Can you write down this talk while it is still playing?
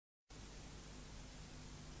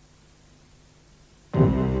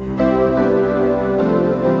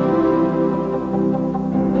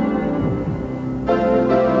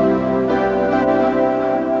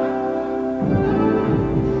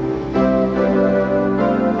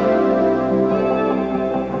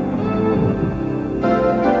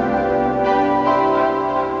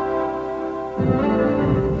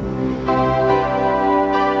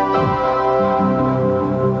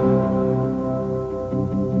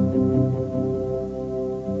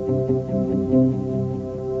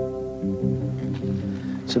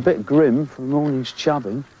It's a bit grim for the morning's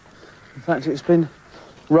chubbing. In fact, it's been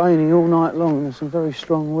raining all night long and there's some very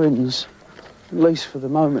strong winds. At least for the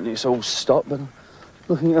moment it's all stopped, but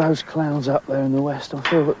looking at those clouds up there in the west, I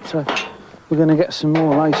feel that we're going to get some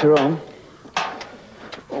more later on.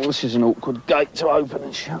 Oh, this is an awkward gate to open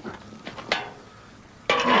and shut.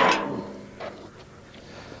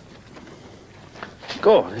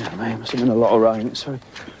 God, yeah, man, must have been a lot of rain. It's very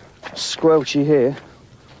squelchy here.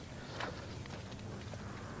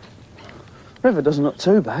 River doesn't look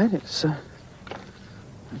too bad. It's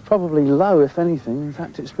probably low, if anything. In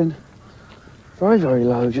fact, it's been very, very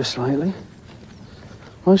low just lately.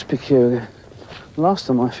 Most peculiar. Last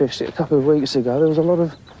time I fished it a couple of weeks ago, there was a lot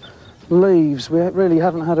of leaves. We really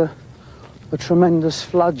haven't had a tremendous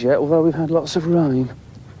flood yet, although we've had lots of rain.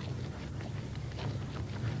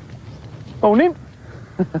 Morning.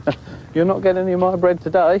 You're not getting any of my bread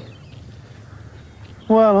today?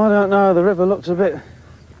 Well, I don't know. The river looks a bit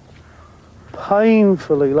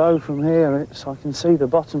painfully low from here. I can see the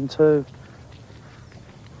bottom too.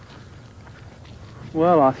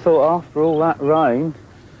 Well, I thought after all that rain,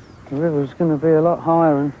 the river's going to be a lot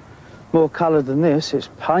higher and more coloured than this. It's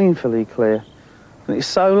painfully clear. And it's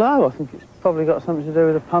so low, I think it's probably got something to do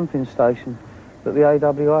with the pumping station that the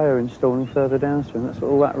AWA are installing further downstream. That's what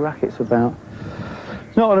all that racket's about.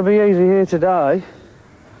 It's not going to be easy here today.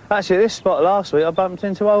 Actually, at this spot last week, I bumped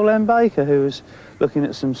into old Len Baker, who was looking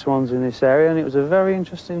at some swans in this area, and it was a very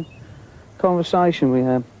interesting conversation we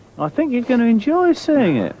had. I think you're going to enjoy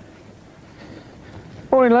seeing it.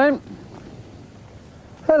 Morning, Len.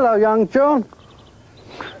 Hello, young John.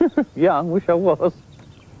 Young? Wish I was.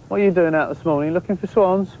 What are you doing out this morning? Looking for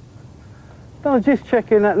swans? I was just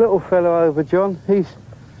checking that little fellow over, John. His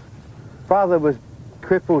brother was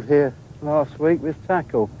crippled here last week with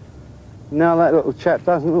tackle. Now that little chap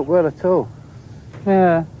doesn't look well at all.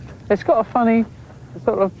 Yeah. It's got a funny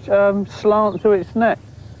sort of slant to its neck.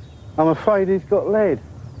 I'm afraid he's got lead.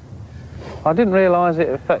 I didn't realise it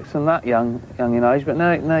affects them that young in age, but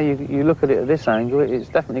now you look at it at this angle, it's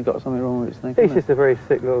definitely got something wrong with its neck. He's just a very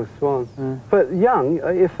sick little swan. Yeah. But young,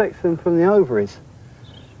 it affects them from the ovaries.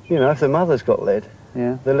 You know, if the mother's got lead,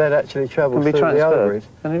 yeah, the lead actually travels through the ovaries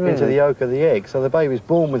into the yolk of the egg, so the baby's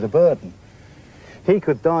born with a burden. He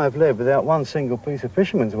could die of lead without one single piece of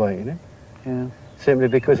fisherman's weight in it. Yeah. Simply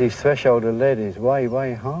because his threshold of lead is way,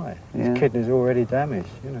 way high. His kidney's already damaged,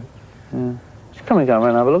 you know. Yeah. Just come and go around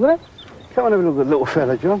and have a look at it. Come and have a look at the little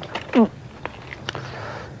fella, John.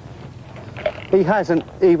 He hasn't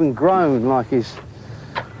even grown like he's,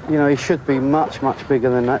 you know, he should be much, much bigger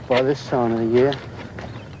than that by this time of the year.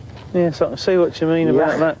 Yeah, so I can see what you mean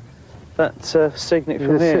about that cygnet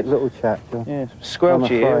from he's a here. sick little chap, John. Yeah, squelchy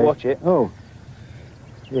here, watch it. Oh.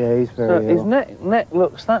 Yeah, he's very ill. His neck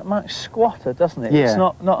looks that much squatter, doesn't it? Yeah. It's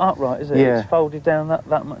not upright, is it? Yeah. It's folded down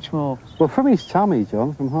that much more. Well, from his tummy,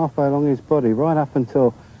 John, from halfway along his body, right up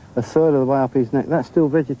until a third of the way up his neck, that's still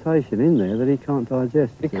vegetation in there that he can't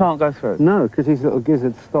digest. He can't go through? No, because his little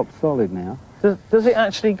gizzard's stopped solid now. Does it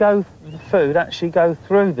actually go, the food actually go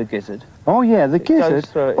through the gizzard? Oh, yeah, the gizzard,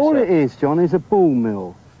 all it is, John, is a ball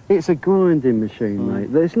mill. It's a grinding machine,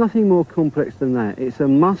 mate. There's nothing more complex than that. It's a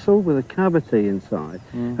muscle with a cavity inside,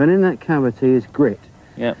 and in that cavity is grit.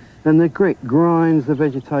 Yep. And the grit grinds the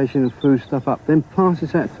vegetation and food stuff up, then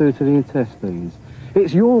passes that through to the intestines.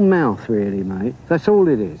 It's your mouth, really, mate. That's all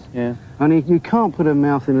it is. Yeah. And you can't put a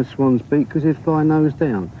mouth in a swan's beak because he'll fly nose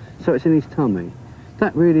down. So it's in his tummy.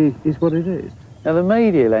 That really is what it is. Now, the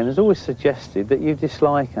media, Len, has always suggested that you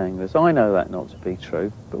dislike anglers. I know that not to be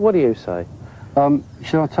true, but what do you say?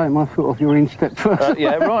 Shall I take my foot off your instep first?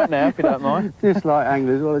 Yeah, right now, if you don't mind. Dislike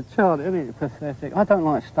anglers, well, a child, isn't it? Pathetic. I don't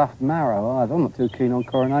like stuffed marrow either. I'm not too keen on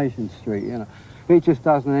Coronation Street, you know. It just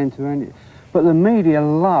doesn't enter any. But the media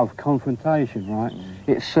love confrontation, right?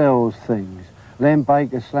 It sells things. Len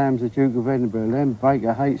Baker slams the Duke of Edinburgh. Len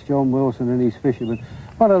Baker hates John Wilson and his fishermen.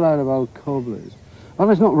 What a load of old cobblers. Well,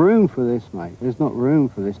 there's not room for this, mate. There's not room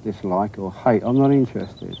for this dislike or hate. I'm not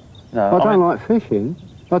interested. No, I don't like fishing.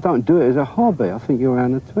 I don't do it as a hobby. I think you're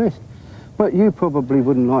around a twist. But you probably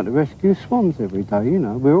wouldn't like to rescue swans every day, you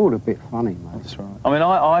know. We're all a bit funny, mate. That's right. I mean,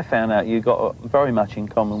 I found out you got very much in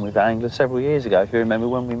common with anglers several years ago, if you remember,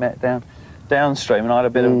 when we met downstream, and I had a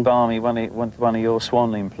bit of balmy one of your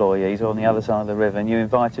swan employees on the other side of the river, and you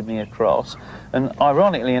invited me across. And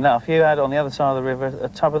ironically enough, you had on the other side of the river a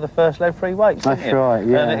tub of the first lead-free weights, didn't you? That's right,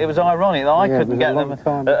 yeah. And it was ironic that I couldn't get them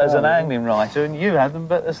as an angling writer, and you had them,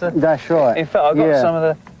 but as the... That's right. In fact, I've got some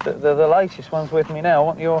of the latest ones with me now. I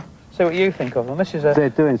want your See what you think of them. This is a... They're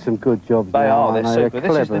doing some good jobs. They now, are, they're aren't they? super. They're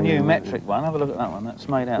This is the clever, new you know. metric one. Have a look at that one. That's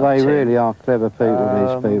made out of They tin. really are clever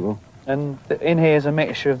people, these people. And in here is a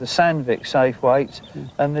mixture of the Sandvik safe weights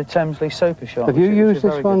and the Thamesley Super Shot. Have you used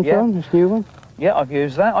this one, John? This new one? Yeah, I've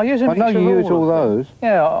used that. I use a I know mixture you of use all of them. those.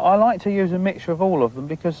 Yeah, I like to use a mixture of all of them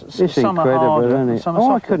because It's some are incredible, harder isn't and it? some are Why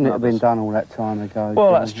softer couldn't than it have been others. done all that time ago?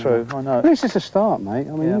 Well, John? that's true, I know. At least it's a start, mate.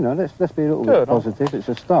 I mean, Yeah. you know, let's be a little Good, bit positive. It's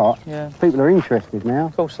a start. Yeah. People are interested now.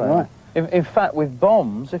 Of course they Right. are. In fact, with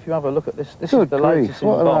bombs, if you have a look at this, this Good is the grief, latest in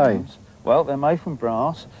what are they? bombs. Well, they're made from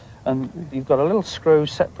brass, and you've got a little screw,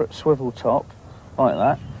 separate swivel top, like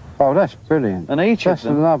that. Oh, that's brilliant. And each That's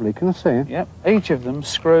of them, lovely. Can I see it? yep, each of them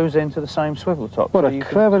screws into the same swivel top. What so a you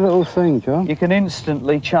clever little thing, John. you can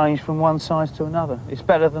instantly change from one size to another. It's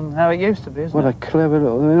better than how it used to be, isn't What a it? clever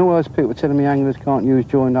little... I mean, all those people telling me anglers can't use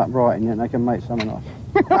joined up writing yet, they can make something else.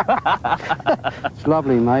 It's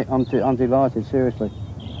lovely, mate. I'm delighted, seriously.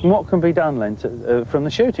 And what can be done, Len, from the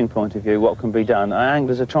shooting point of view, what can be done?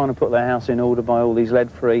 Anglers are trying to put their house in order by all these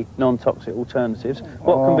lead-free, non-toxic alternatives.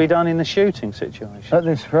 What can be done in the shooting situation? At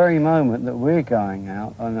this very moment that we're going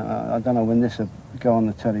out, and I don't know when this will go on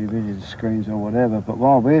the television screens or whatever, but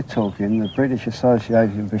while we're talking, the British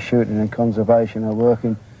Association for Shooting and Conservation are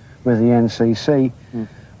working with the NCC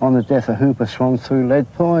on the death of hooper swans through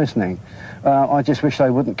lead poisoning. I just wish they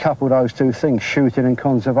wouldn't couple those two things, shooting and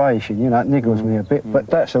conservation. You know, it niggles me a bit, but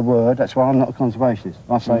that's a word. That's why I'm not a conservationist.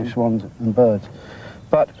 I save swans and birds.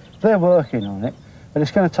 But they're working on it, but it's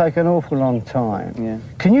going to take an awful long time. Yeah.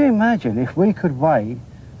 Can you imagine if we could weigh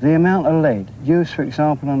the amount of lead used, for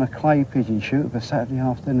example, on a clay pigeon shoot for Saturday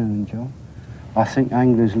afternoon, John? I think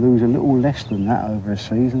anglers lose a little less than that over a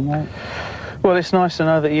season, mate. Well, it's nice to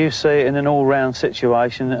know that you see it in an all-round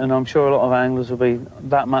situation, and I'm sure a lot of anglers will be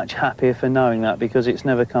that much happier for knowing that because it's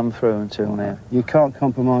never come through until now. You can't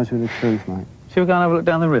compromise with the truth, mate. Shall we go and have a look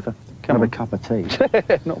down the river? Have a cup of tea.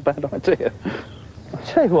 Not a bad idea. I'll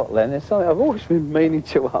tell you what, Len, there's something I've always been meaning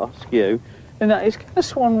to ask you, and that is, can a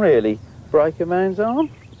swan really break a man's arm?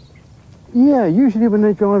 Yeah, usually when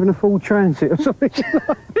they're driving a full transit or something.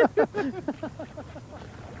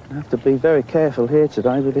 I have to be very careful here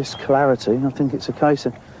today with this clarity. I think it's a case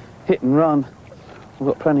of hit and run. I've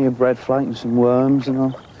got plenty of bread flake and some worms,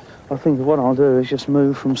 and I think what I'll do is just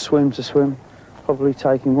move from swim to swim, probably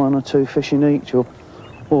taking 1 or 2 fish in each or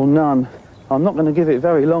none. I'm not going to give it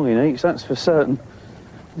very long in each, that's for certain.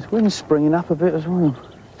 This wind's springing up a bit as well.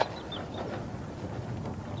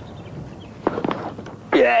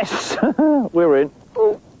 Yes! We're in.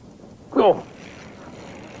 Oh. Oh.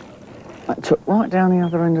 That took right down the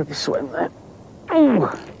other end of the swim there. Ooh.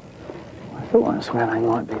 I thought that's where they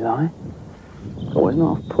might be lying. Always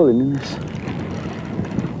not pulling in this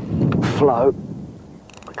flow.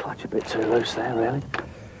 The clutch a bit too loose there, really.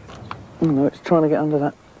 Oh no, it's trying to get under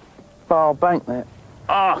that bar bank there.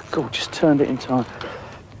 Ah, God, just turned it in time.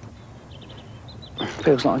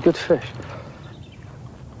 Feels like a good fish.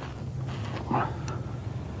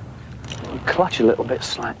 Clutch a little bit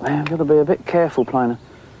slack there. I've got to be a bit careful playing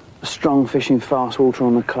a strong fish in fast water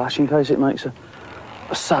on the clutch in case it makes a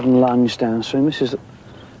sudden lunge downstream. This is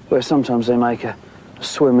where sometimes they make a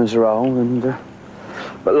swimmer's roll and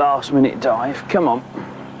but last minute dive. Come on.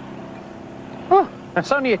 Oh,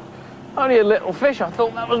 that's only a little fish. I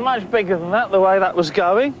thought that was much bigger than that, the way that was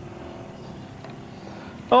going.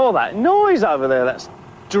 Oh, that noise over there, that's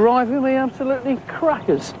driving me absolutely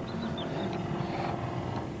crackers.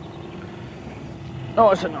 Oh,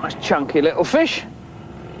 it's a nice chunky little fish.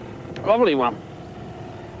 Lovely one.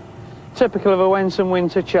 Typical of a Wensum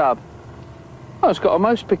winter chub. Oh, it's got a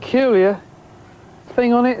most peculiar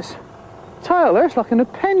thing on its tail there. It's like an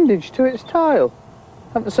appendage to its tail.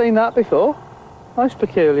 Haven't seen that before. Most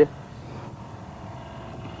peculiar.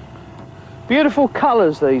 Beautiful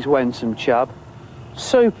colours, these Wensum chub.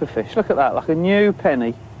 Super fish. Look at that, like a new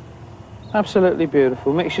penny. Absolutely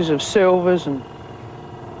beautiful. Mixtures of silvers and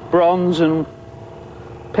bronze and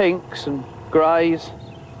pinks and greys.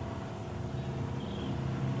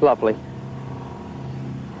 Lovely.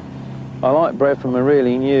 I like bread from a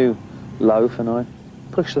really new loaf, and I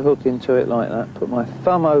push the hook into it like that, put my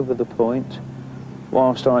thumb over the point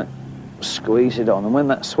whilst I squeeze it on, and when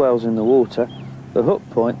that swells in the water, the hook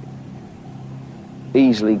point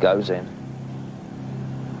easily goes in.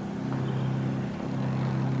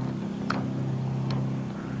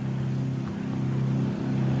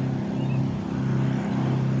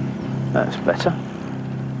 That's better.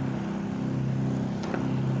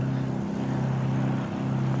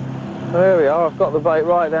 There we are, I've got the bait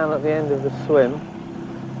right down at the end of the swim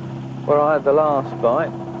where I had the last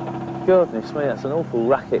bite. Goodness me, that's an awful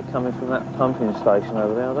racket coming from that pumping station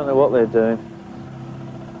over there. I don't know what they're doing.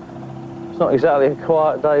 not exactly a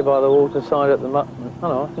quiet day by the waterside at the moment. I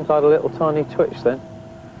know, I think I had a little tiny twitch then.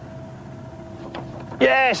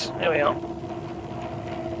 Yes! Here we are.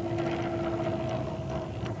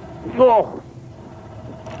 Oh!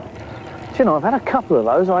 Do you know, I've had a couple of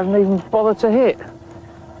those I haven't even bothered to hit.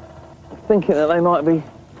 Thinking that they might be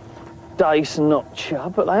dace and not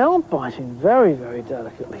chub, but they are biting very, very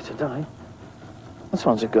delicately today. This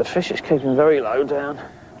one's a good fish, it's keeping very low down.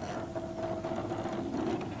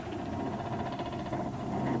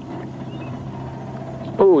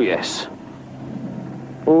 Oh yes.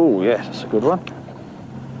 Oh yes, that's a good one.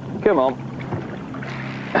 Come on.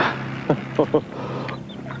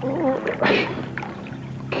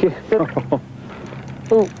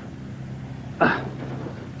 Oh.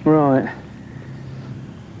 Right.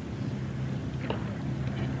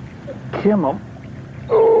 Come on.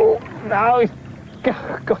 Oh, no, he's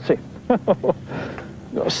got him.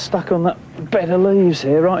 Got stuck on that bed of leaves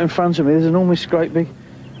here right in front of me. There's an almost great big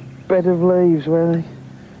bed of leaves where the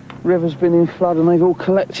river's been in flood and they've all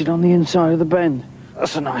collected on the inside of the bend.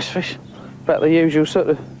 That's a nice fish. About the usual sort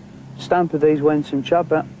of stamp of these Wensum chub,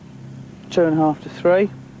 about 2.5 to 3.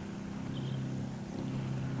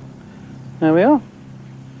 There we are.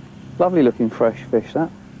 Lovely looking fresh fish,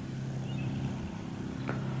 that.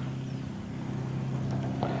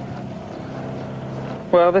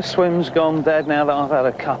 Well, this swim's gone dead now that I've had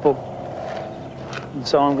a couple. And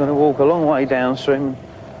so I'm going to walk a long way downstream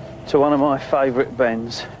to one of my favourite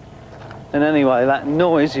bends. And anyway, that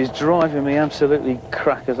noise is driving me absolutely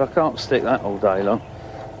crackers. I can't stick that all day long.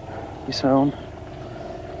 So I'm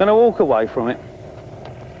going to walk away from it.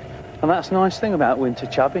 And that's the nice thing about winter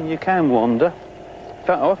chubbing, you can wander. In fact,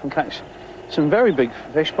 I often catch some very big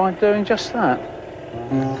fish by doing just that.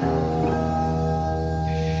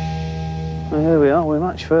 Well, here we are, we're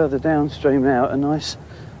much further downstream now at a nice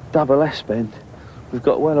double S bend. We've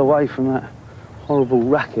got well away from that horrible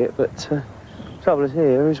racket, but the trouble is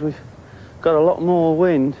here is we've got a lot more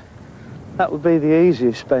wind. That would be the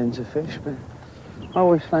easiest bend to fish, but I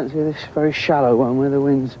always fancy this very shallow one where the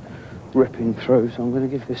wind's ripping through, so I'm going to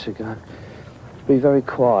give this a go. Be very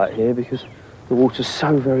quiet here because the water's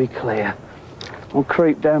so very clear. I'll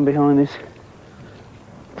creep down behind this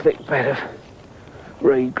thick bed of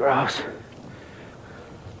reed grass.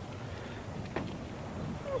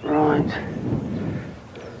 Right.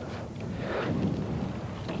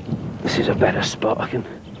 This is a better spot. I can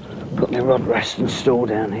put my rod rest and store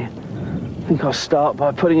down here. I think I'll start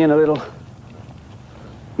by putting in a little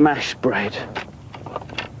mash bread.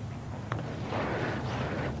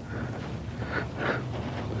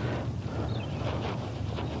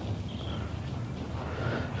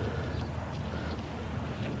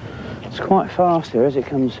 It's quite fast here as it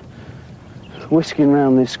comes whisking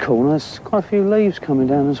round this corner. There's quite a few leaves coming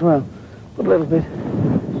down as well. Put a little bit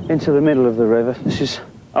into the middle of the river. This is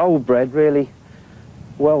old bread, really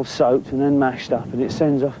well soaked and then mashed up, and it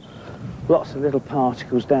sends off lots of little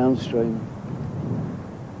particles downstream.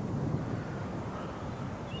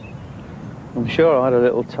 I'm sure I had a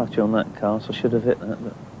little touch on that cast. I should have hit that,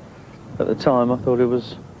 but at the time I thought it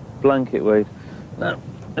was blanket weed. No,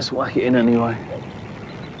 let's whack it in anyway.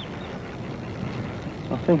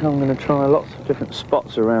 I think I'm going to try lots of different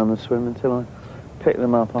spots around the swim until I pick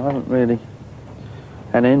them up. I haven't really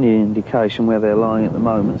had any indication where they're lying at the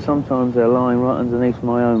moment. Sometimes they're lying right underneath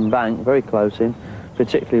my own bank, very close in,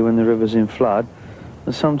 particularly when the river's in flood.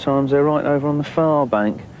 And sometimes they're right over on the far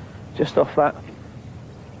bank, just off that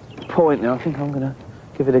point now. I think I'm going to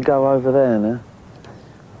give it a go over there now.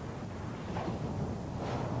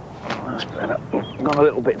 That's better. Gone a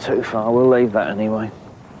little bit too far. We'll leave that anyway.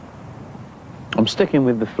 I'm sticking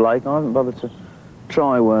with the flake. I haven't bothered to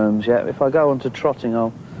try worms yet. If I go on to trotting,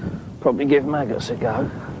 I'll probably give maggots a go.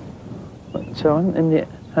 But so I haven't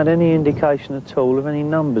had any indication at all of any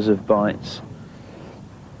numbers of bites.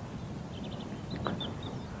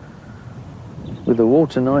 With the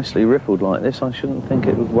water nicely rippled like this, I shouldn't think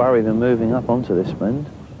it would worry them moving up onto this bend.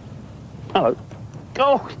 Hello.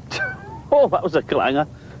 Oh, oh, that was a clanger.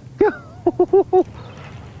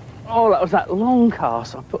 Oh, that was that long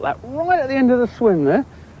cast. I put that right at the end of the swim there.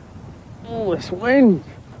 Oh, this wind.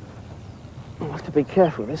 I'll have to be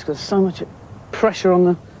careful with this because there's so much pressure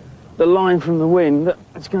on the line from the wind that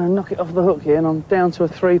it's going to knock it off the hook here, and I'm down to a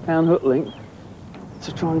 3-pound hook link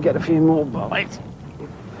to try and get a few more bites.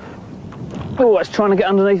 Oh, it's trying to get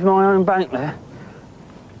underneath my own bank there.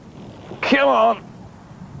 Come on.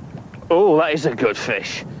 Oh, that is a good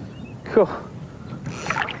fish. Cool.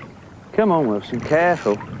 Come on, Wilson,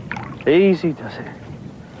 careful. Easy does it.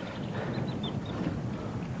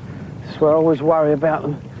 That's where I always worry about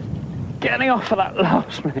them getting off at that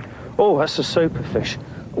last minute. Oh, that's a super fish.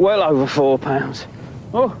 Well over £4.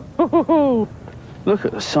 Oh, look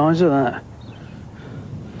at the size of that.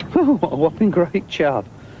 Oh, what a whopping great chub.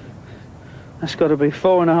 That's got to be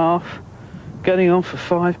 4.5, getting on for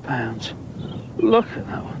 £5. Look at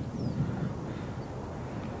that one.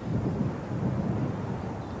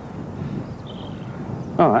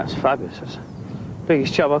 Oh, that's fabulous. That's the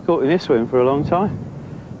biggest chub I've caught in this swim for a long time.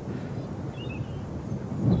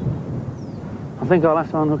 I think I'll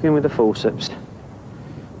have to unhook him with the forceps.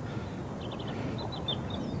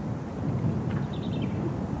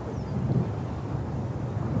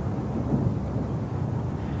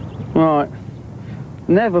 Right,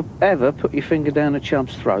 never ever put your finger down a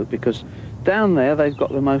chub's throat, because down there they've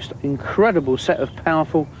got the most incredible set of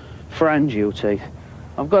powerful pharyngeal teeth.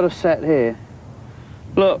 I've got a set here.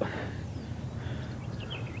 Look,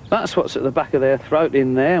 that's what's at the back of their throat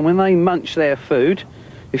in there, and when they munch their food,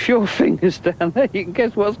 if your finger's down there, you can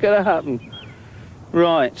guess what's going to happen.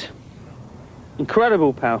 Right,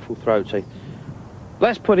 incredible powerful throat teeth.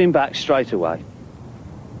 Let's put him back straight away.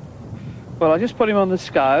 Well, I just put him on the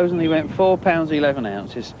scales and he went £4 11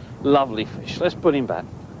 ounces. Lovely fish. Let's put him back.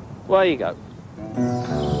 Away you go.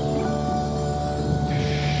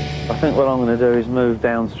 I think what I'm going to do is move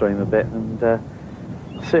downstream a bit and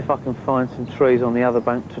see if I can find some trees on the other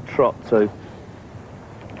bank to trot to.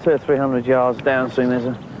 200 or 300 yards downstream there's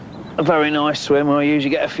a very nice swim where I usually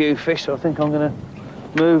get a few fish, so I think I'm going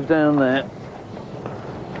to move down there.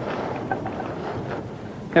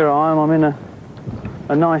 Here I am, I'm in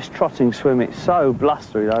a nice trotting swim. It's so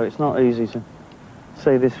blustery though, it's not easy to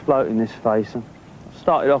see this float in this face. I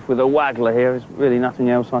started off with a waggler here, there's really nothing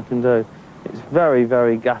else I can do. It's very,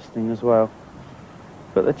 very gusting as well.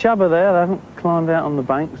 But the chub are there, they haven't climbed out on the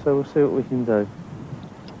bank, so we'll see what we can do.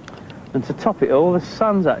 And to top it all, the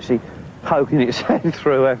sun's actually poking its head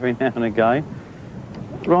through every now and again,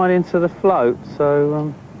 right into the float,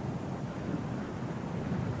 so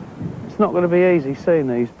it's not going to be easy seeing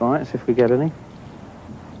these bites if we get any.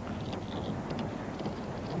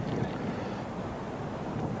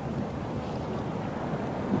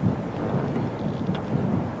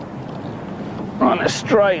 Right, let's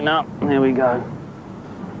straighten up. There we go.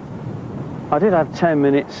 I did have 10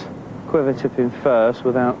 minutes quiver tipping first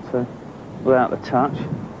without the touch.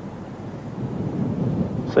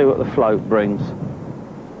 See what the float brings.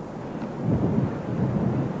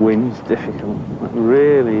 Wind's difficult. It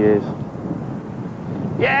really is.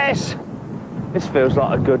 Yes! This feels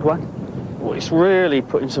like a good one. Oh, it's really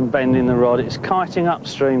putting some bend in the rod. It's kiting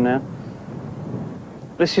upstream now.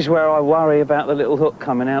 This is where I worry about the little hook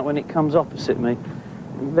coming out when it comes opposite me. It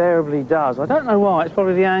invariably does. I don't know why. It's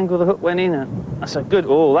probably the angle the hook went in at. That's a good...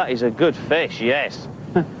 Oh, that is a good fish, yes.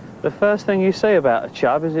 The first thing you see about a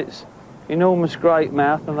chub is its enormous great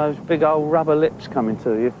mouth and those big old rubber lips coming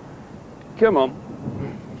to you. Come on.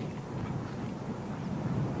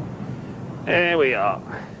 There we are.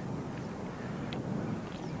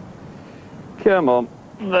 Come on.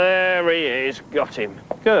 There he is. Got him.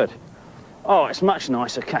 Good. Oh, it's much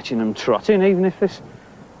nicer catching them trotting, even if this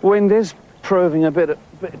wind is proving a bit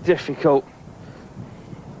difficult.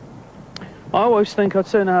 I always think I'd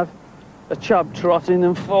sooner have a chub trotting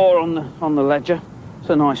than 4 on the ledger. It's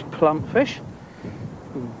a nice plump fish.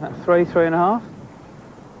 About 3.5.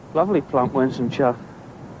 Lovely plump Winsome chub.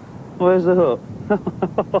 Where's the hook?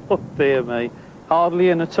 Oh dear me. Hardly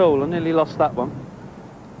in at all. I nearly lost that one.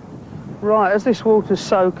 Right, as this water's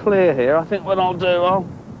so clear here, I think what I'll do, I'll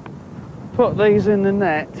put these in the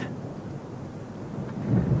net.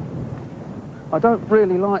 I don't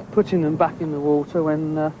really like putting them back in the water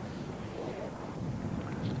when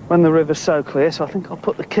the river's so clear, so I think I'll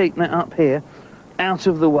put the keep net up here, out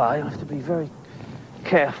of the way. I have to be very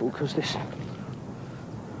careful because this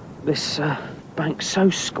bank's so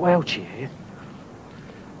squelchy here.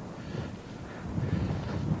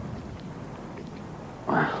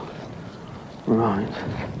 Wow. Right.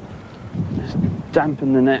 Let's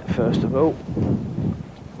dampen the net first of all.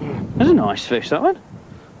 There's a nice fish, that one.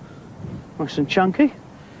 Nice and chunky.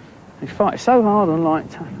 They fight so hard on light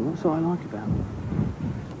tackle, that's what I like about them.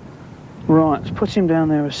 Right, let's put him down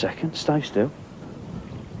there a second, stay still.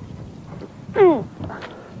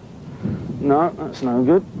 No, that's no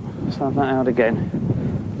good. Let's have that out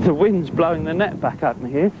again. The wind's blowing the net back at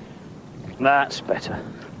me here. That's better.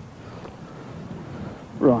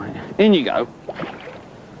 Right, in you go.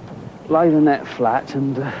 Lay the net flat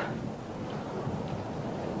and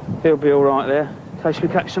he'll be all right there in case we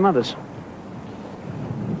catch some others.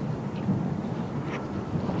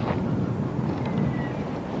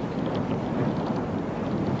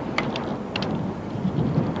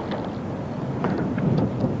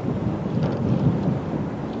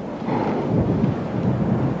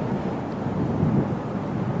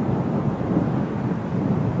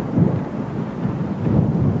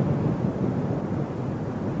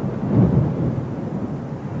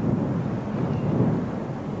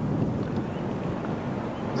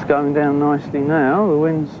 going down nicely now. The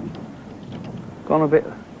wind's gone a bit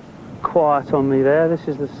quiet on me there. This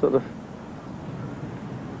is the sort of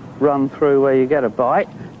run through where you get a bite.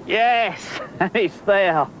 Yes, and it's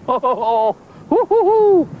there. Oh,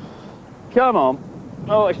 come on.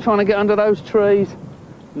 Oh, it's trying to get under those trees.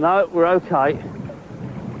 No, we're okay.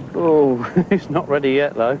 Oh, it's not ready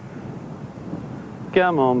yet though.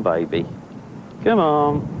 Come on, baby. Come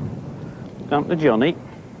on. Jump to Johnny.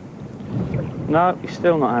 No, he's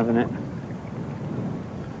still not having it.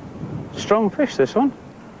 Strong fish, this one.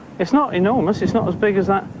 It's not enormous. It's not as big as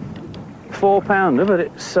that 4-pounder, but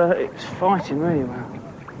it's fighting really well.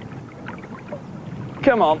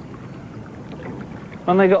 Come on.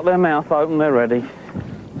 When they got their mouth open, they're ready.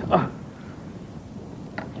 Oh.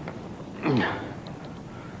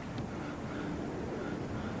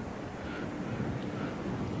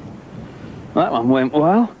 That one went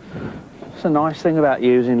well. It's a nice thing about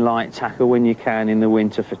using light tackle when you can in the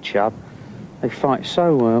winter for chub. They fight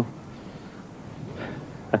so well.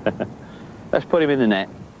 Let's put him in the net.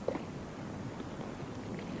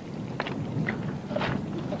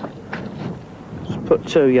 Just put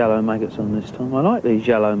 2 yellow maggots on this time. I like these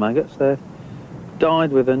yellow maggots. They're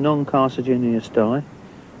dyed with a non-carcinogenous dye,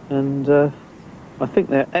 and I think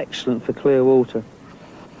they're excellent for clear water.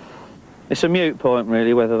 It's a moot point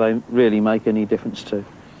really whether they really make any difference to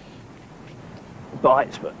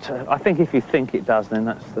bites, but I think if you think it does, then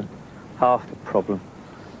that's half the problem.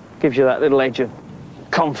 Gives you that little edge of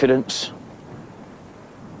confidence.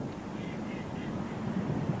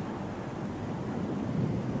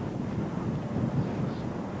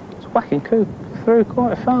 It's whacking through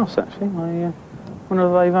quite fast actually. I wonder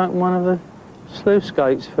if they've opened one of the sluice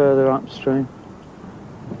gates further upstream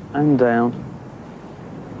and down.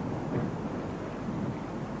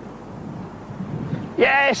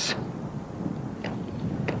 Yes!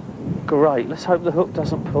 Great, let's hope the hook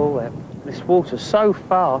doesn't pull there. This water's so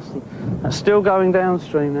fast, and that's still going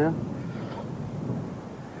downstream now.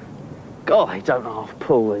 God, they don't half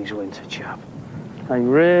pull these winter chub. They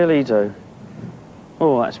really do.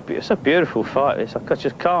 Oh, it's a beautiful fight, this. I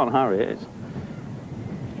just can't hurry it.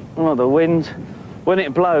 Oh, the wind, when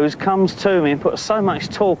it blows, comes to me and puts so much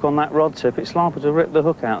torque on that rod tip, it's liable to rip the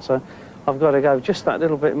hook out, so I've got to go just that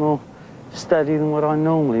little bit more steady than what I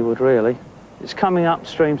normally would, really. It's coming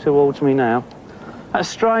upstream towards me now. That's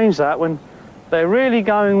strange, that, when they're really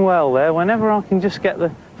going well there, whenever I can just get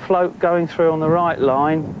the float going through on the right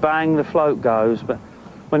line, bang, the float goes. But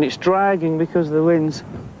when it's dragging because the wind's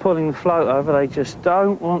pulling the float over, they just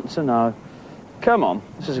don't want to know. Come on,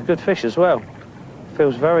 this is a good fish as well.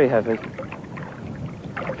 Feels very heavy.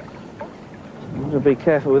 I'm going to be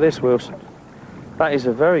careful with this, Wilson. That is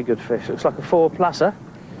a very good fish. Looks like a 4-plusser.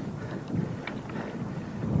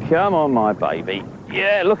 Come on, my baby.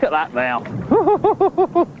 Yeah, look at that now.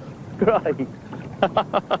 Great.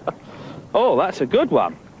 Oh, that's a good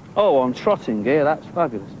one. Oh, on trotting gear, that's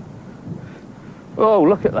fabulous. Oh,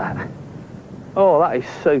 look at that. Oh, that is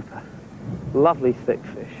super. Lovely thick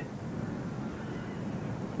fish.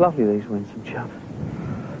 Lovely, these winsome chub.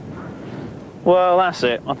 Well, that's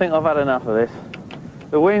it. I think I've had enough of this.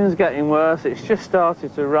 The wind's getting worse. It's just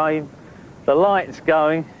started to rain. The light's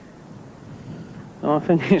going. I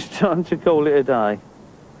think it's time to call it a day.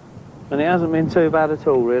 And it hasn't been too bad at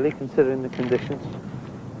all, really, considering the conditions.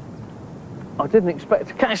 I didn't expect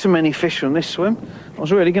to catch so many fish from this swim. I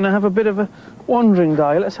was really going to have a bit of a wandering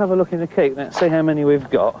day. Let's have a look in the keep. Let's see how many we've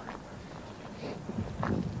got.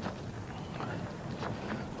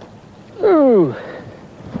 Ooh!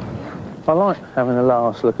 I like having a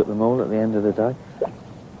last look at them all at the end of the day.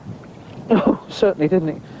 Oh, certainly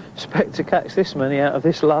didn't expect to catch this many out of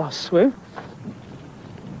this last swim.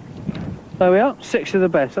 There we are, 6 of the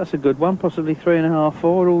best. That's a good one, possibly 3.5,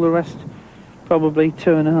 4. All the rest probably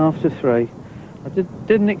 2.5 to 3. I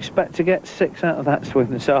didn't expect to get 6 out of that swim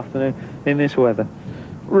this afternoon in this weather.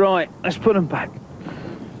 Right, let's put them back.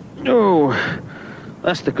 Oh,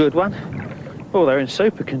 that's the good one. Oh, they're in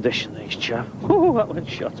super condition, these chub. Oh, that one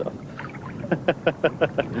shut off.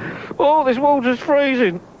 Oh, this water's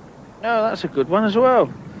freezing. Oh, that's a good one as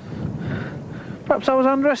well. Perhaps I was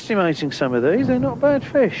underestimating some of these. They're not bad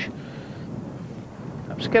fish.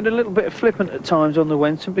 Perhaps get a little bit flippant at times on the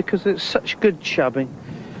Wenton because it's such good chubbing.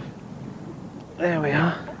 There we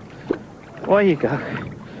are. Away you go.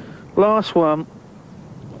 Last one.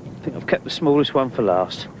 I think I've kept the smallest one for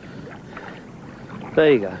last.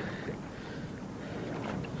 There you go.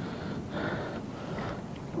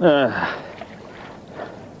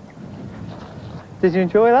 Did you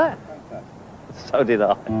enjoy that? So did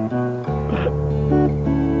I.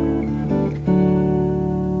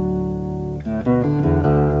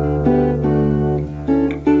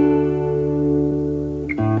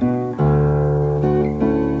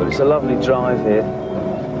 a lovely drive here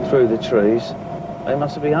through the trees. They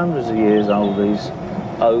must be hundreds of years old, these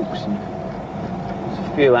oaks, and there's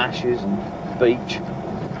a few ashes and beech.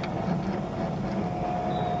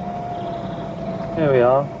 Here we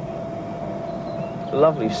are. It's a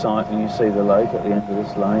lovely sight when you see the lake at the end of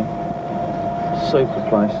this lane. Super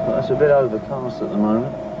place. But it's a bit overcast at the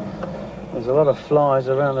moment. There's a lot of flies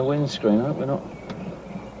around the windscreen. I hope we're not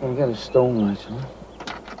going to get a storm later on.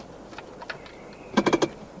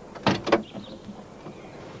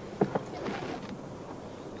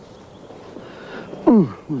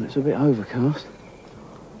 Well, it's a bit overcast,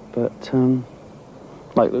 but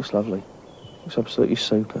lake looks lovely. Looks absolutely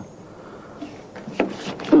super.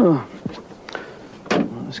 Oh.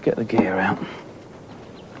 Let's get the gear out.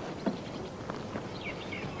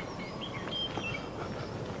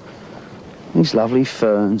 These lovely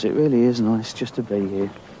ferns, it really is nice just to be here,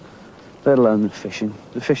 let alone the fishing.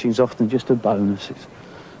 The fishing's often just a bonus. It's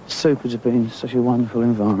super to be in such a wonderful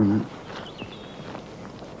environment.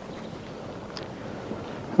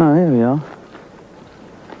 Oh, here we are.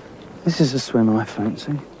 This is a swim I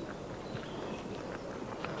fancy.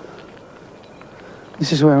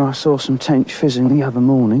 This is where I saw some tench fizzing the other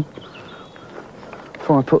morning.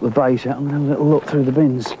 Before I put the bait out, I'm going to have a little look through the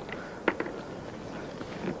bins.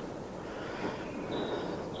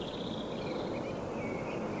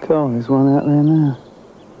 God, there's one out there now.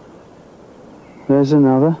 There's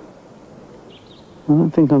another. I don't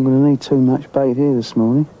think I'm going to need too much bait here this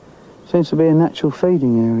morning. Seems to be a natural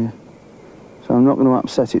feeding area. So I'm not going to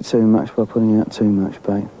upset it too much by putting out too much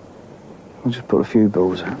bait. I'll just put a few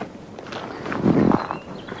balls out.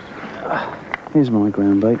 Here's my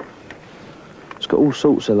ground bait. It's got all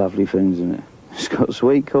sorts of lovely things in it. It's got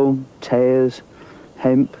sweet corn, tares,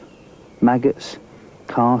 hemp, maggots,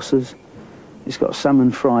 castors. It's got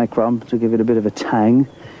salmon fry crumb to give it a bit of a tang.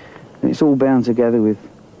 And it's all bound together with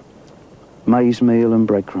maize meal and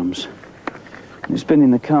breadcrumbs. And it's been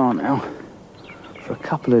in the car now for a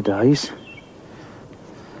couple of days.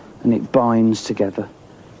 And it binds together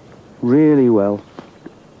really well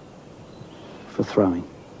for throwing.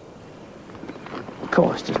 Of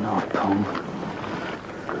course, there's no pong.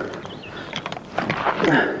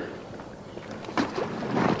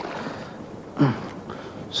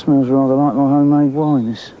 Smells rather like my homemade wine,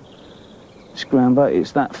 this ground bait.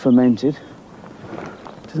 It's that fermented.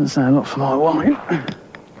 Doesn't say a lot for my wine.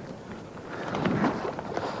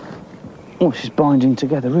 Oh, this is binding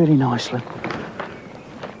together really nicely.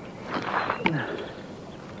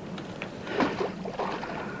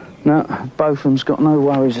 No, both of them's got no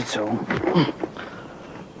worries at all.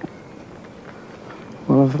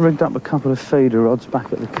 Well, I've rigged up a couple of feeder rods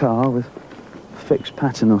back at the car with fixed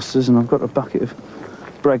paternosters, and I've got a bucket of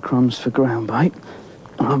breadcrumbs for ground bait.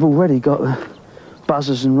 And I've already got the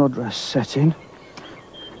buzzers and rod rests set in.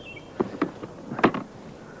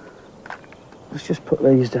 Let's just put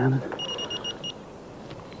these down and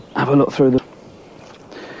have a look through the...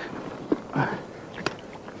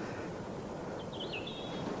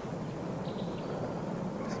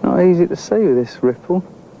 It's not easy to see with this ripple.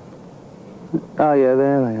 Oh yeah,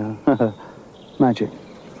 there they are. Magic.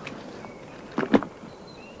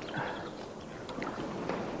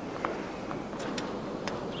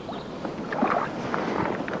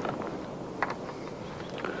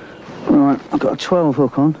 Right, I've got a 12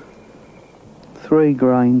 hook on. 3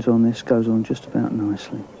 grains on this, goes on just about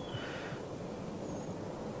nicely.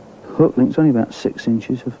 Hook length's only about 6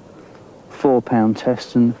 inches of 4-pound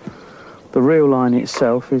test, and the reel line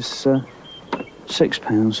itself is 6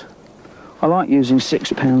 pounds. I like using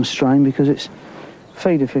 6-pound strain because it's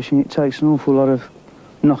feeder fishing. It takes an awful lot of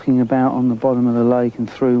knocking about on the bottom of the lake and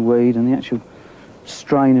through weed, and the actual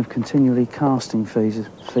strain of continually casting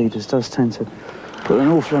feeders does tend to put an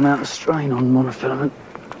awful amount of strain on monofilament.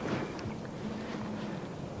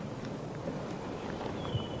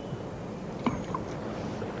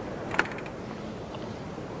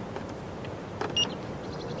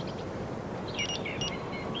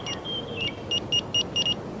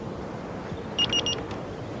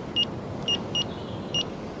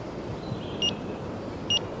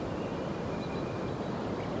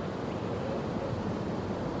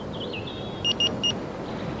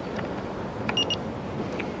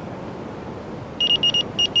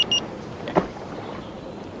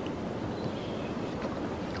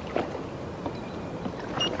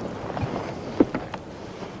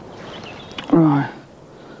 Right,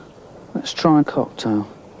 let's try a cocktail.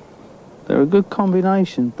 They're a good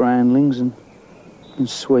combination, brownlings and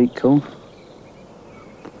sweet corn.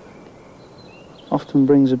 Often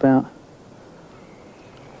brings about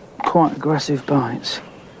quite aggressive bites.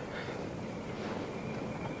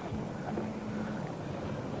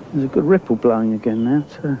 There's a good ripple blowing again now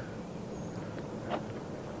too.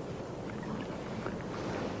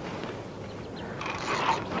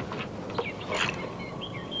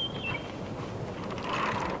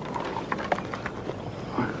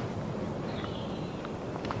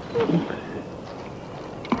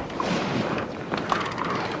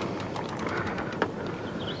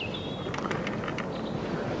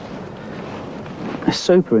 They're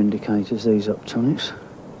super indicators, these optonics.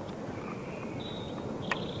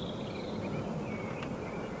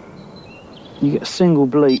 You get a single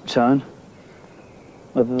bleep tone,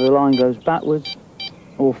 whether the line goes backwards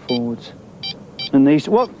or forwards. And these,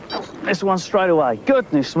 whoop, there's the one straight away.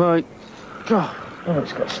 Goodness me. God, oh,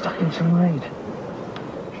 it's got stuck in some reed.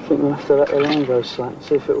 I think we'll have to let the line go slack,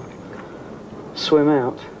 see if it'll swim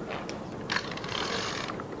out.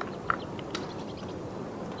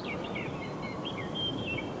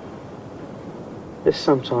 This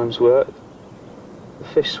sometimes works. The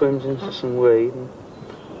fish swims into some weed, and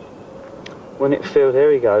when it feels,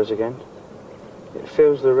 there he goes again, it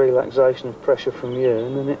feels the relaxation of pressure from you,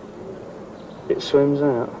 and then it swims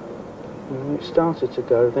out. And it started to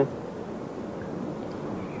go then.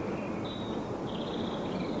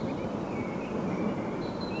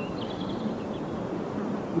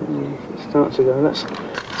 It starts to go. Let's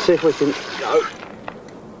see if we can go.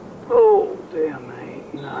 Oh dear me,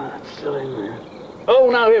 no, it's still in there.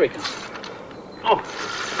 Oh no, here he comes. Oh,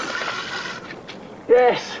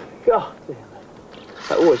 yes, God damn it.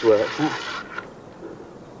 That always works, huh?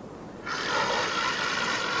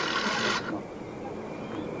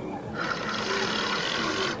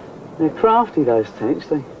 They're crafty, those tanks.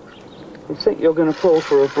 They think you're going to pull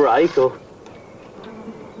for a break or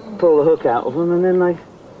pull the hook out of them, and then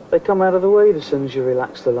they come out of the weed as soon as you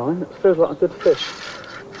relax the line. It feels like a good fish.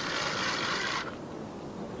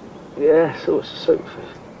 Yes, oh, it's a super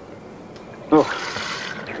fish. Oh,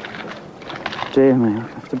 dear me, I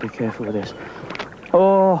have to be careful with this.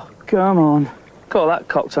 Oh, come on. God, that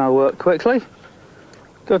cocktail worked quickly.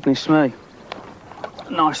 Goodness me.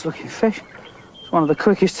 Nice looking fish. It's one of the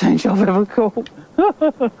quickest tench I've ever caught.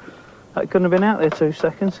 That couldn't have been out there 2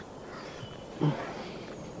 seconds.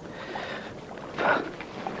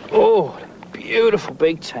 Oh, beautiful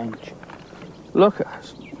big tench. Look at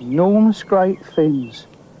those enormous great fins.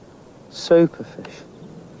 Super fish.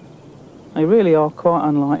 They really are quite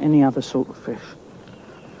unlike any other sort of fish.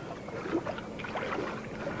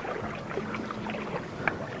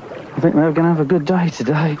 I think they're going to have a good day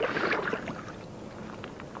today.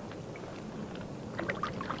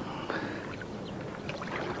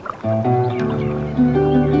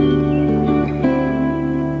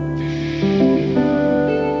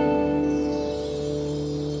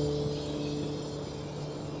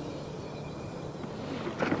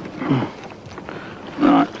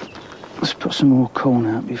 Right, let's put some more corn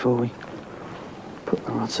out before we put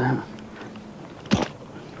the rods out.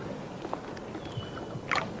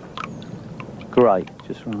 Great,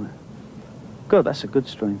 just right. Good, that's a good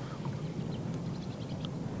stream.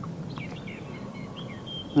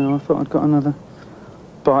 No, I thought I'd got another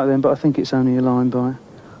bite then, but I think it's only a line bite.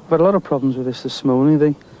 I've had a lot of problems with this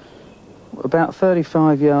morning. About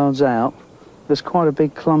 35 yards out, there's quite a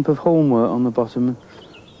big clump of hornwort on the bottom.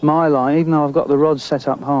 My line, even though I've got the rod set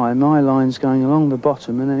up high, my line's going along the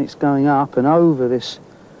bottom and then it's going up and over this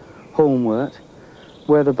hornwort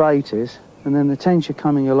where the bait is, and then the tench are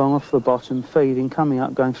coming along off the bottom, feeding, coming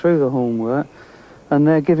up, going through the hornwort, and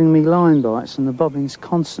they're giving me line bites, and the bobbin's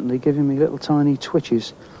constantly giving me little tiny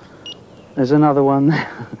twitches. There's another one there.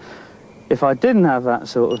 If I didn't have that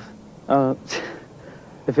sort of,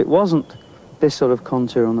 if it wasn't this sort of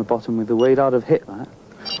contour on the bottom with the weed, I'd have hit that.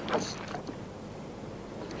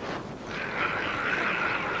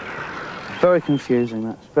 Very confusing,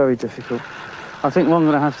 that's very difficult. I think what I'm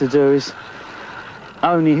going to have to do is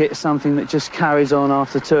only hit something that just carries on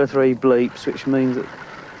after 2 or 3 bleeps, which means that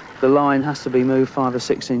the line has to be moved 5 or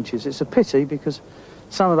 6 inches. It's a pity because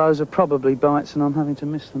some of those are probably bites and I'm having to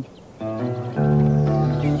miss them.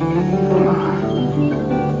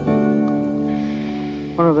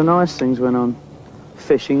 One of the nice things when I'm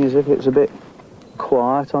fishing is if it's a bit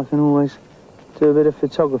quiet, I can always do a bit of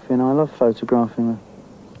photography, and I love photographing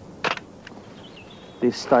the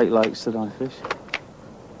estate lakes that I fish.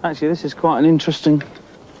 Actually, this is quite an interesting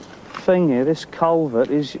thing here. This culvert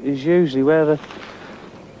is usually where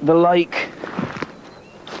the lake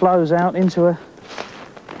flows out into a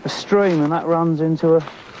stream, and that runs into a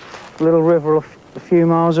little river a few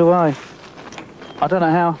miles away. I don't know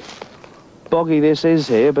how boggy this is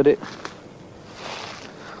here, but it's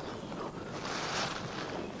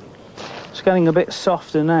getting a bit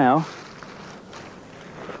softer now.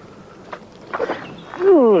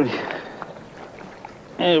 Ooh,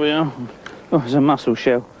 Here we are. Oh, there's a mussel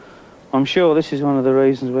shell. I'm sure this is one of the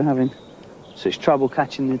reasons we're having such trouble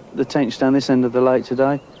catching the tench down this end of the lake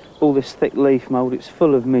today. All this thick leaf mould, it's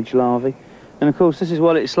full of midge larvae. And of course this is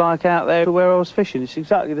what it's like out there where I was fishing. It's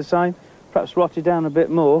exactly the same, perhaps rotted down a bit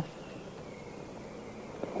more.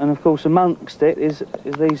 And of course amongst it is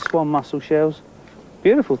these swan mussel shells.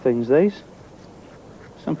 Beautiful things, these.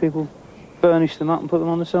 Some people burnish them up and put them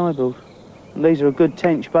on the sideboard. And these are a good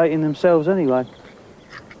tench bait in themselves anyway.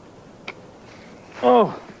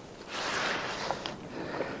 Oh!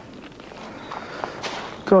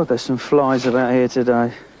 God, there's some flies about here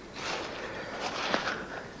today.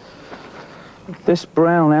 This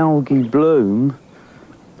brown algae bloom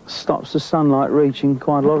stops the sunlight reaching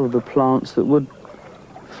quite a lot of the plants that would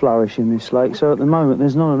flourish in this lake. So at the moment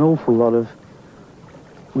there's not an awful lot of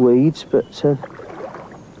weeds, but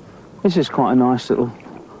this is quite a nice little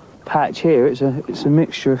patch here. It's a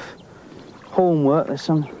mixture of hornwork. There's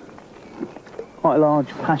some quite large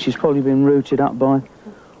patches probably been rooted up by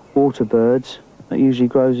water birds. That usually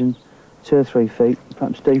grows in 2 or 3 feet,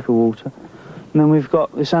 perhaps deeper water. And then we've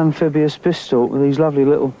got this amphibious piststalk with these lovely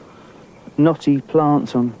little knotty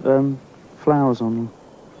plants on, flowers on them.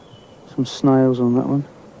 Some snails on that one.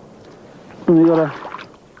 And we've got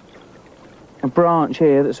a branch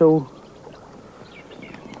here that's all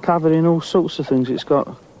covered in all sorts of things. It's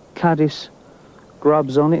got caddis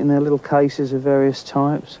grubs on it in their little cases of various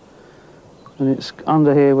types. And it's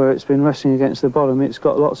under here where it's been resting against the bottom, it's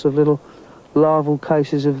got lots of little larval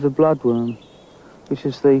cases of the bloodworm, which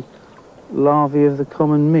is the larvae of the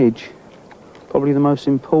common midge. Probably the most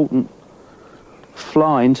important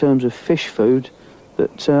fly in terms of fish food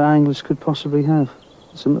that anglers could possibly have.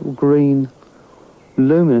 Some little green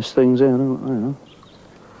luminous things there, I don't know.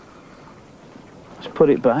 Let's put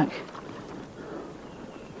it back.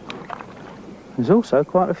 There's also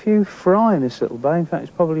quite a few fry in this little bay. In fact,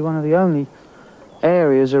 it's probably one of the only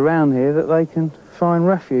areas around here that they can find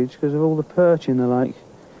refuge because of all the perch in the lake.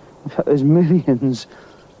 In fact, there's millions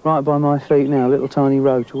right by my feet now, little tiny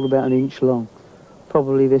roach, all about 1 inch long.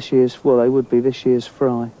 Probably this year's, well, they would be this year's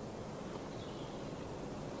fry.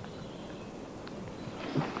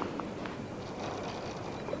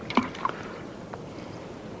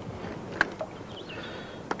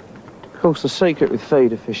 Of course, the secret with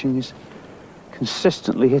feeder fishing is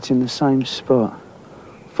consistently hitting the same spot.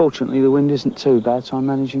 Fortunately, the wind isn't too bad, so I'm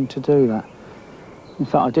managing to do that. In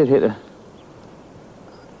fact, I did hit a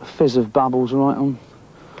fizz of bubbles right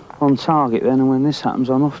on target then, and when this happens,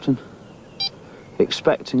 I'm often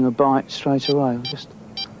expecting a bite straight away. I'll just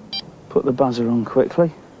put the buzzer on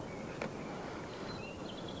quickly.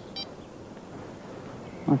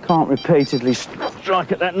 I can't repeatedly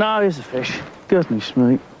strike at that. No, here's a fish. Goodness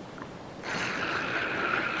me.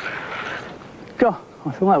 God,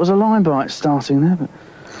 I thought that was a line bite starting there, but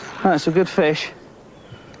that's a good fish.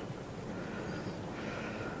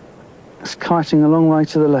 It's kiting a long way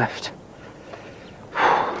to the left.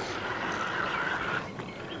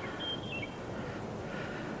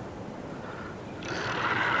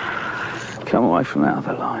 Come away from that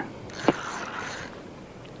other line.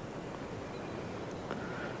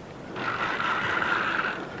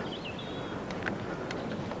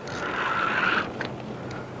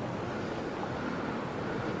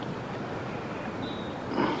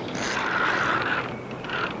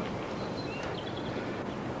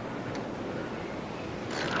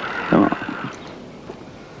 Come on.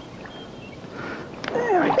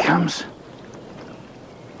 There he comes.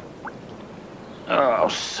 Oh,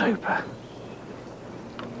 super.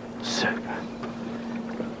 Super.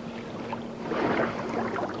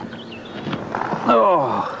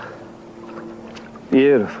 Oh,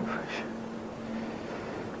 beautiful fish.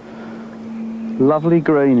 Lovely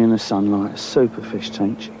green in the sunlight. Super fish,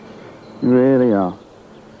 Tench. Really are.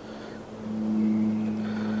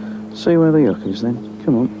 See where the hook is then.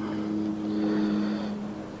 Come on.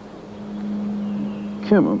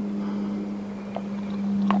 Come on.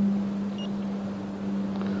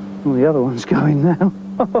 Well, the other one's going now.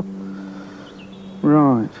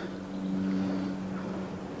 Right.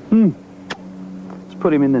 Let's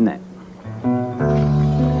put him in the net.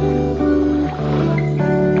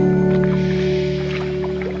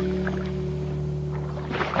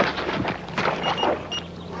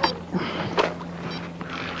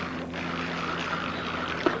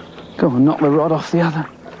 Go on, knock the rod off the other.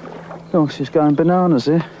 Oh, she's going bananas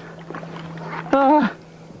here. Ah!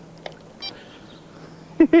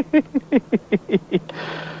 I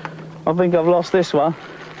think I've lost this one.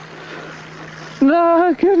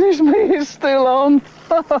 No, goodness me, it's still on.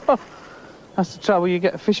 That's the trouble, you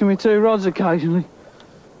get fishing with 2 rods occasionally.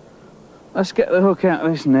 let's get the hook out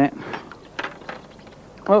of this net.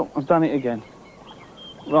 Oh, I've done it again.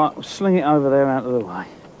 Right, we'll sling it over there out of the way.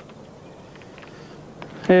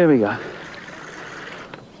 Here we go.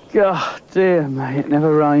 God dear me, it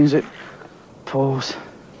never rains, it pours.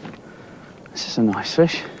 This is a nice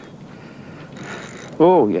fish.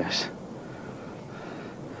 Oh, yes.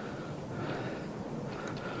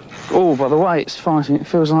 Oh, by the way, it's fighting. It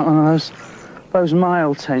feels like one of those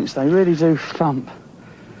male tench. They really do thump.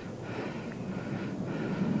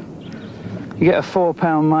 You get a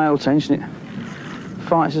 4-pound male tench and it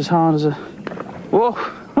fights as hard as a... Whoa!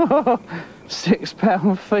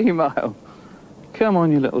 6-pound female. Come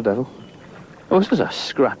on, you little devil. Oh, this is a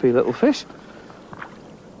scrappy little fish.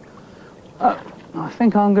 I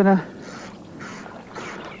think I'm going to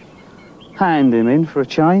hand him in for a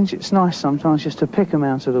change. It's nice sometimes just to pick them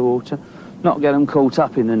out of the water, not get them caught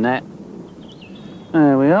up in the net.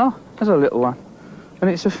 There we are. There's a little one. And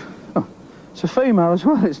it's a female as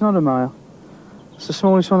well. It's not a male. It's the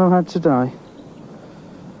smallest one I've had today.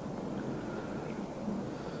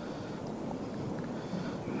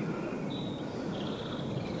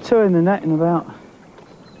 Two in the net in about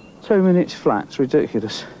 2 minutes flat. It's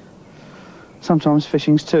ridiculous. Sometimes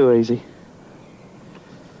fishing's too easy.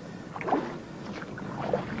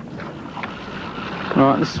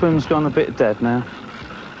 Right, this swim's gone a bit dead now.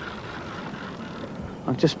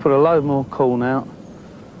 I've just put a load more corn out.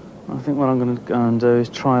 I think what I'm going to go and do is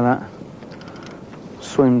try that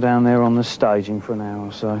swim down there on the staging for an hour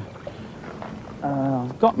or so.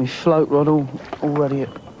 I've got my float rod already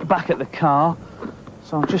back at the car,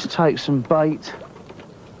 so I'll just take some bait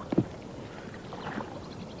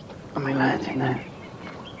and my landing net.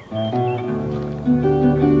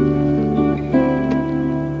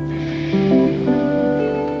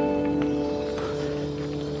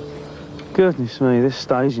 Goodness me, this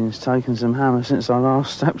staging's taken some hammer since I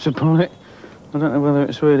last stepped upon it. I don't know whether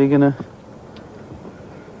it's really going to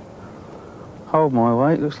hold my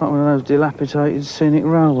weight. Looks like one of those dilapidated scenic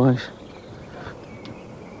railways.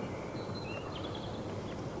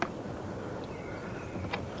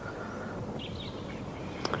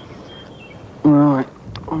 Right,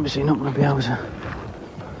 obviously not going to be able to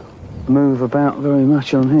move about very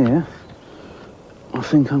much on here. I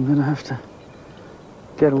think I'm going to have to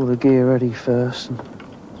get all the gear ready first and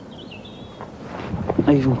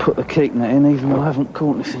even put the keep net in, even though I haven't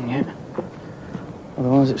caught anything yet.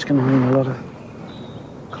 Otherwise it's going to mean a lot of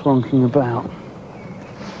clonking about.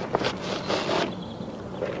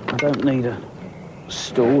 I don't need a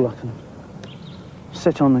stool, I can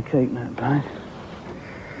sit on the keep net bag.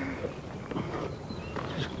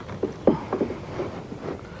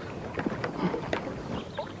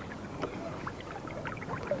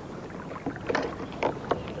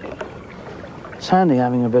 It's handy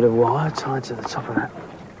having a bit of wire tied to the top of that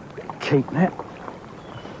keep net.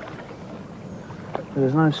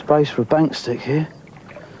 There's no space for a bank stick here.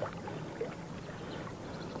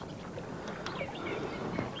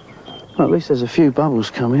 Well, at least there's a few bubbles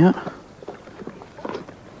coming up.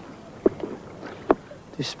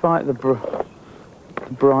 Despite the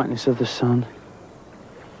brightness of the sun.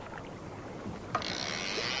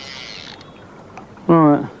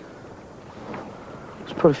 Right,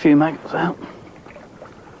 let's put a few maggots out.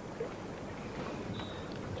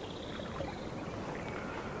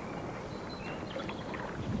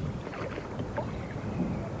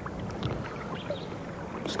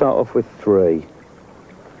 Start off with 3.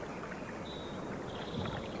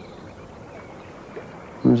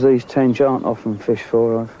 As these tench aren't often fished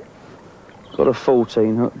for, I've got a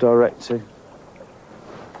 14 hook direct to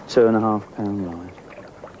 2.5 pound line.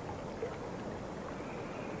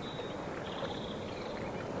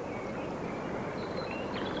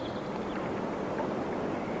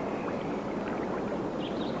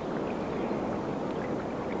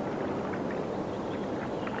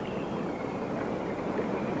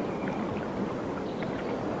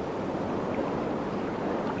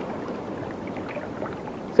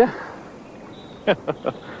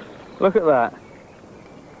 Look at that.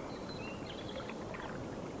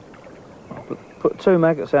 Put 2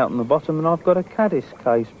 maggots out on the bottom and I've got a caddis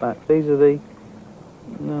case back. These are the...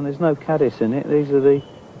 No, there's no caddis in it. These are the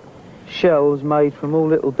shells made from all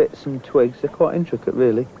little bits and twigs. They're quite intricate,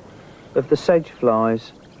 really. Of the sedge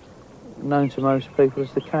flies, known to most people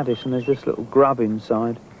as the caddis, and there's this little grub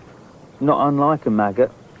inside. Not unlike a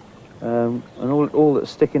maggot. And all that's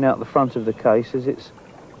sticking out the front of the case is its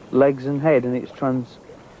legs and head, and its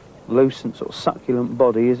translucent sort of succulent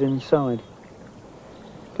body is inside.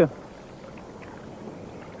 Go.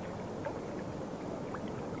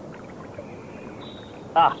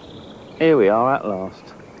 Ah, here we are at last.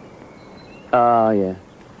 Ah, yeah.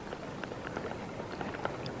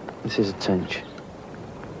 This is a tench.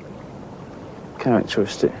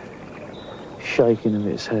 Characteristic shaking of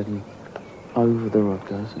its head and over the rod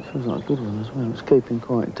goes. It feels like a good one as well. It's keeping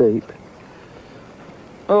quite deep.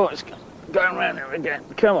 Oh, it's going round there again.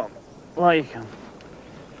 Come on, there you come.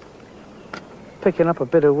 Picking up a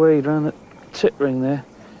bit of weed around the tip ring there.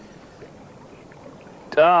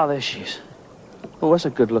 Ah, there she is. Oh, that's a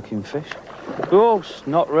good looking fish. Oh, it's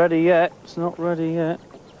not ready yet. It's not ready yet.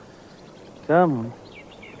 Come on.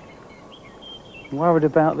 I'm worried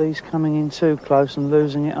about these coming in too close and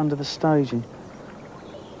losing it under the staging.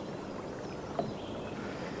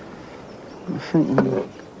 I think...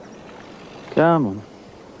 Come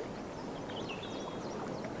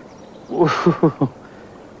on.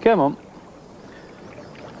 Come on.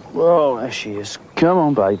 Whoa, there she is. Come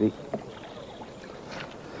on, baby.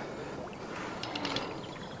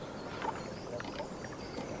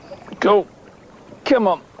 Go. Come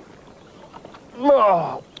on.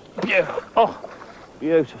 Oh, beautiful. Oh,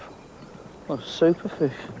 beautiful. What a super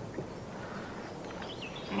fish.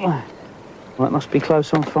 Well, it must be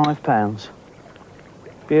close on £5.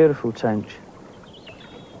 Beautiful tench.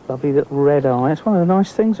 Lovely little red eye. That's one of the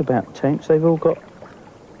nice things about tench. They've all got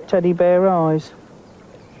teddy bear eyes.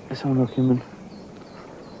 Let's unhook him and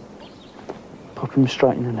pop him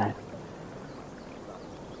straight in the net.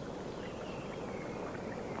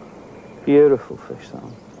 Beautiful fish, that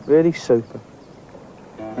one. Really super.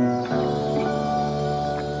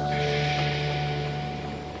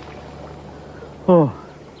 Oh.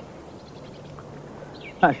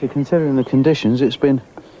 Actually, considering the conditions, it's been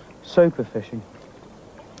super fishing.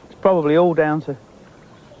 It's probably all down to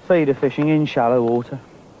feeder fishing in shallow water.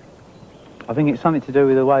 I think it's something to do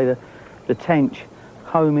with the way the tench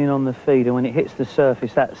home in on the feeder. When it hits the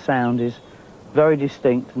surface, that sound is very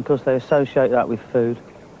distinct, and of course they associate that with food.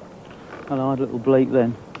 And I had a little bleat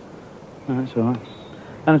then. That's all right.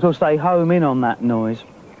 And of course they home in on that noise.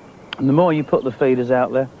 And the more you put the feeders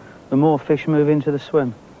out there, the more fish move into the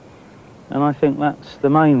swim. And I think that's the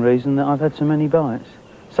main reason that I've had so many bites.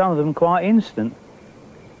 Some of them quite instant.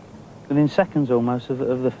 Within seconds almost of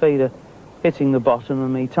the feeder hitting the bottom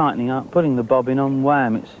and me tightening up, putting the bobbin on,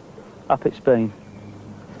 wham, it's up it's been.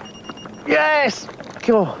 Yes!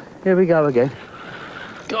 God, here we go again.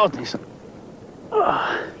 God, this...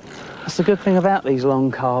 Oh. That's the good thing about these long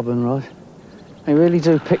carbon rods. They really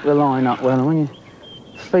do pick the line up well, and when you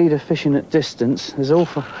feeder fishing at distance, there's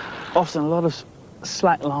often a lot of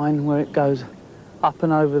slack line where it goes up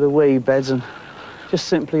and over the weed beds and just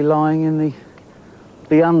simply lying in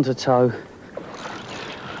the undertow.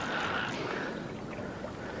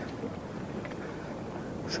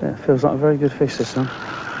 So it feels like a very good fish, this one.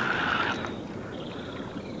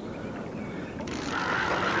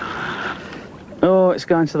 Oh, it's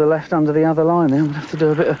going to the left under the other line there. I'm going to have to do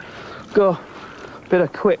a bit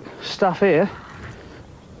of quick stuff here.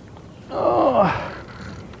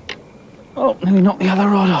 Oh, nearly knocked the other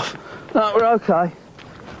rod off. No, we're okay.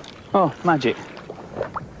 Oh, magic.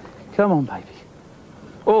 Come on, baby.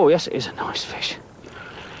 Oh, yes, it is a nice fish.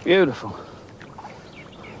 Beautiful.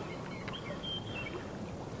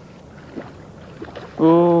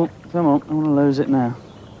 Oh, come on, I want to lose it now.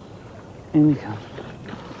 In you come.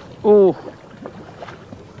 Oh.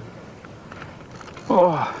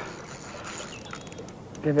 Oh,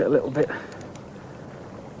 give it a little bit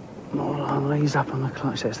more line, ease up on the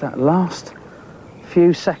clutch. It's that last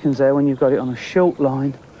few seconds there when you've got it on a short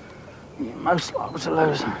line, you're most liable to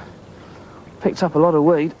lose. Picked up a lot of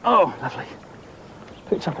weed. Oh, lovely.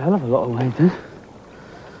 Picked up a hell of a lot of weed then.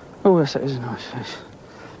 Oh, yes, that is a nice fish.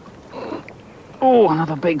 Oh,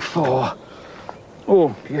 another big 4.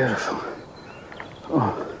 Oh, beautiful.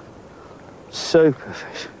 Oh, super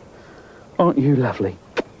fish. Aren't you lovely?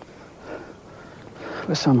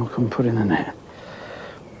 Let's unhook and put in the net.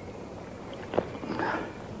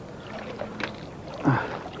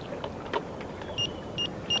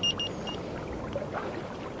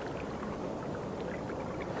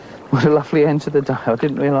 What a lovely end to the day. I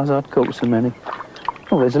didn't realise I'd caught so many.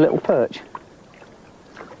 Oh, there's a little perch.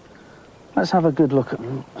 Let's have a good look at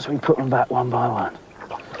them as we put them back one by one.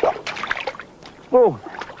 Oh!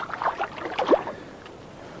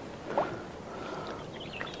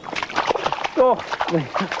 Oh,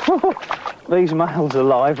 these males are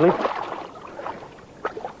lively.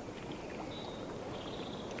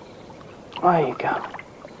 There you go.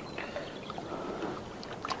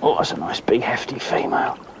 Oh, that's a nice big hefty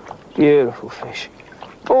female. Beautiful fish.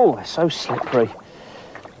 Oh, they're so slippery.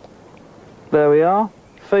 There we are,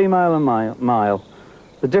 female and male.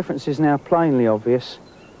 The difference is now plainly obvious.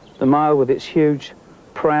 The male with its huge,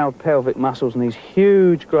 proud pelvic muscles and these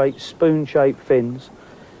huge, great spoon-shaped fins,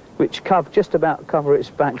 which just about cover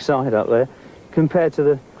its backside up there, compared to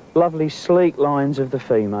the lovely sleek lines of the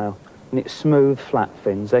female and its smooth flat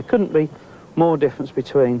fins. There couldn't be more difference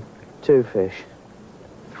between two fish.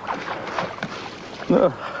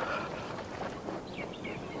 Ugh.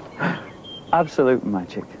 Absolute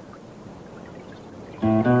magic.